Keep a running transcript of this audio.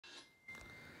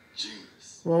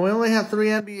Well, we only have 3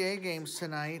 NBA games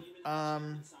tonight.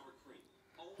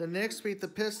 The Knicks beat the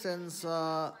Pistons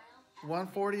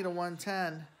 140 to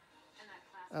 110.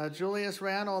 Julius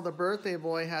Randle, the birthday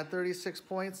boy, had 36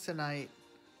 points tonight.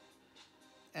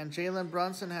 And Jalen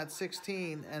Brunson had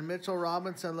 16. And Mitchell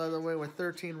Robinson led the way with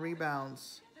 13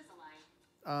 rebounds.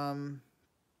 How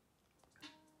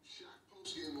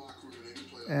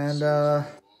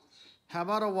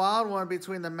about a wild one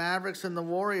between the Mavericks and the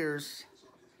Warriors?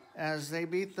 As they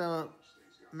beat the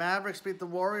Mavericks beat the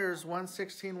Warriors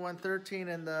 116-113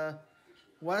 in the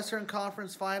Western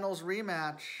Conference Finals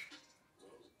rematch.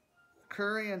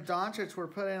 Curry and Doncic were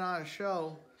putting on a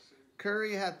show.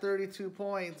 Curry had 32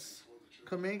 points.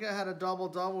 Kuminga had a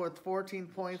double-double with 14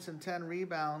 points and 10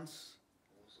 rebounds.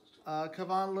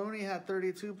 Kevon Looney had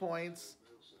 32 points.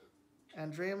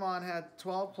 And Draymond had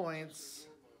 12 points.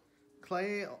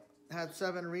 Clay had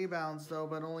 7 rebounds, though,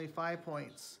 but only 5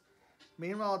 points.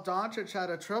 Meanwhile, Doncic had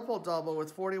a triple-double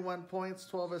with 41 points,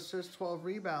 12 assists, 12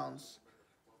 rebounds.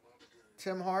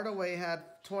 Tim Hardaway had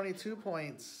 22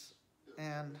 points.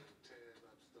 And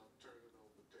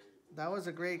that was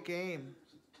a great game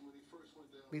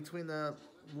between the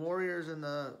Warriors and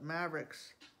the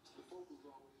Mavericks.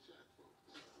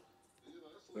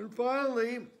 And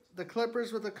finally, the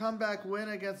Clippers with a comeback win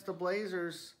against the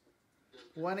Blazers,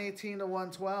 118 to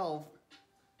 112.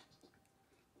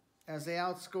 As they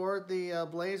outscored the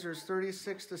Blazers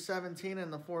 36 to 17 in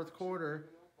the fourth quarter.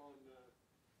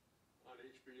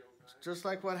 Just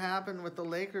like what happened with the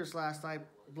Lakers last night,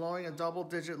 blowing a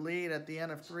double-digit lead at the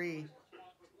end of 3.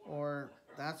 Or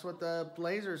that's what the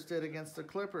Blazers did against the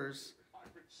Clippers.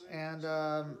 And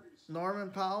Norman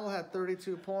Powell had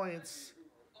 32 points.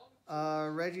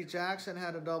 Reggie Jackson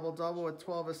had a double-double with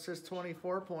 12 assists,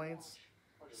 24 points.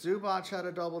 Zubac had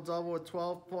a double-double with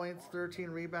 12 points, 13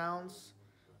 rebounds.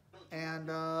 And,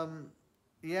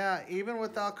 yeah, even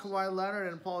without Kawhi Leonard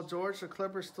and Paul George, the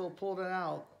Clippers still pulled it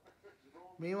out.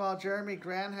 Meanwhile, Jeremy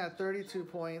Grant had 32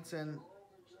 points, and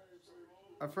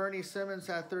Fernie Simmons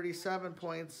had 37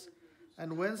 points.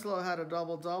 And Winslow had a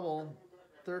double-double,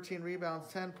 13 rebounds,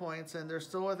 10 points, and they're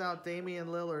still without Damian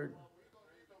Lillard.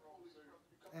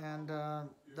 And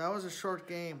that was a short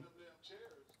game.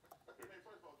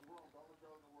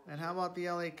 And how about the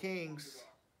LA Kings?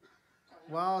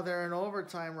 Well, they're in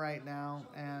overtime right now,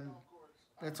 and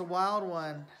it's a wild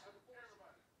one.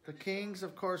 The Kings,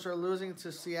 of course, are losing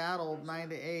to Seattle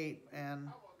 9-8, and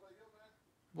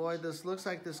boy, this looks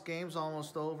like this game's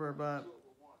almost over, but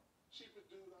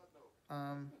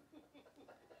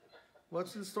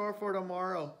what's in store for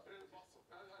tomorrow?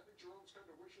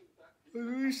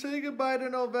 We say goodbye to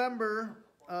November.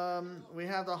 We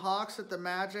have the Hawks at the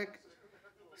Magic,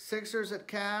 Sixers at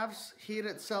Cavs, Heat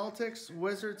at Celtics,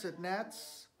 Wizards at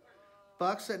Nets,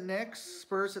 Bucks at Knicks,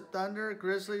 Spurs at Thunder,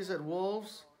 Grizzlies at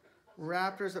Wolves,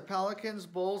 Raptors at Pelicans,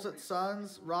 Bulls at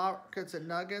Suns, Rockets at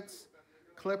Nuggets,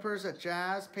 Clippers at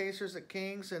Jazz, Pacers at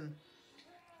Kings, and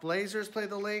Blazers play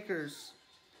the Lakers.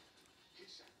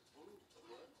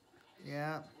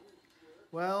 Yeah.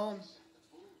 Well,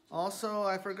 also,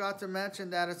 I forgot to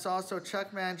mention that it's also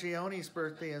Chuck Mangione's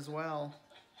birthday as well.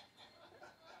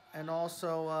 And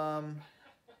also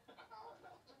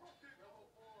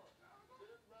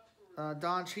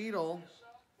Don Cheadle.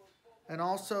 And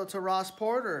also to Ross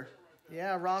Porter.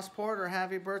 Yeah, Ross Porter.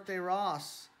 Happy birthday,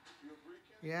 Ross.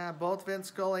 Yeah, both Vince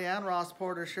Scully and Ross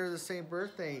Porter share the same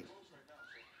birthday.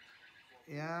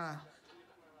 Yeah.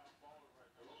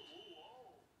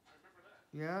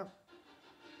 Yeah.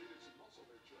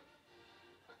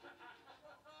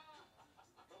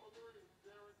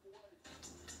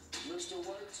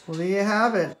 Well, there you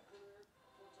have it.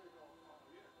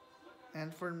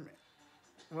 And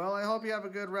well, I hope you have a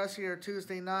good rest of your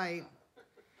Tuesday night.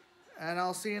 And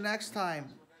I'll see you next time.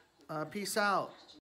 Peace out.